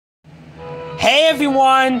Hey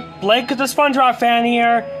everyone, Blake the SpongeBob fan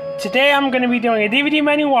here. Today I'm going to be doing a DVD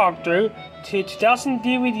menu walkthrough to 2000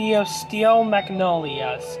 DVD of Steel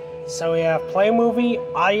Magnolias. So we have Play Movie,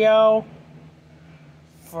 Audio.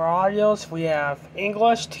 For audios, we have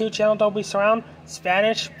English, 2-channel Dolby Surround,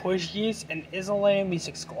 Spanish, Portuguese, and Israeli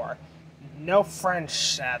music score. No French,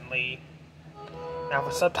 sadly. Now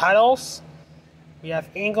for subtitles, we have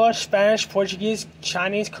English, Spanish, Portuguese,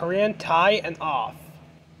 Chinese, Korean, Thai, and off.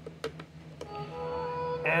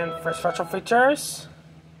 And for special features,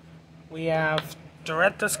 we have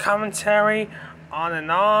director's commentary, on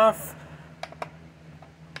and off,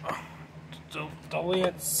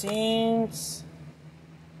 deleted scenes,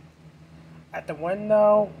 at the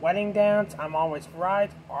window, wedding dance, I'm always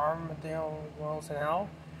right, Armadillo Rolls in Hell,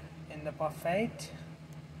 in the buffet,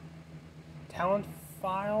 talent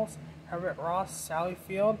files, Herbert Ross, Sally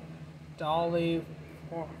Field, Dolly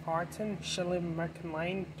Parton, Shirley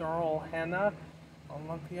MacLaine, Doral Hannah,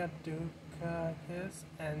 Olympia Dukakis,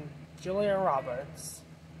 and Julia Roberts.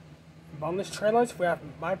 In bonus trailers, we have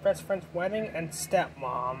My Best Friend's Wedding and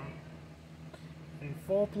Stepmom. In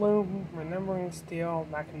full bloom, Remembering Steel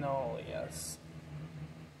Magnolias.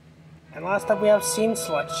 And last up, we have scene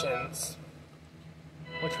selections,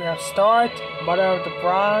 which we have Start, Mother of the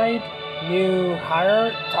Bride, New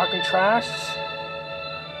Hire, Talking Trash,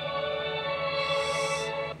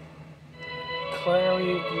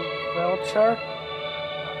 Clary Welcher,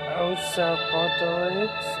 Osa Bordeaux,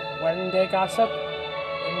 Wedding Day Gossip,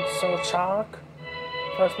 Insult Shock,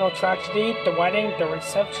 Personal Tragedy, The Wedding, The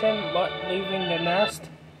Reception, Leaving the Nest,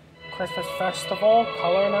 Christmas Festival,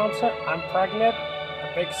 Color Announcer, I'm Pregnant,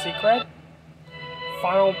 A Big Secret,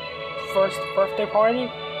 Final First Birthday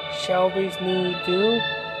Party, Shelby's New Do,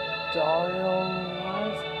 Dario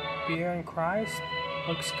Beer and Christ,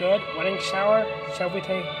 Looks Good, Wedding Shower, Shelby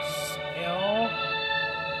Takes Ill,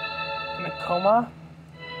 in a Coma,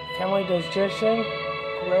 Family Decision,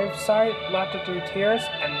 Gravesite, Laughter Through Tears,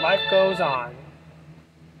 and Life Goes On.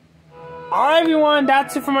 Alright everyone,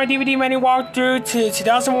 that's it for my DVD menu walkthrough to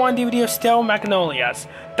 2001 DVD of Steel Magnolias.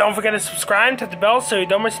 Don't forget to subscribe, hit the bell so you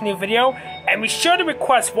don't miss a new video, and be sure to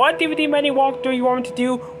request what DVD menu walkthrough you want me to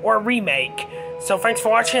do or remake. So thanks for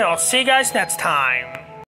watching, and I'll see you guys next time.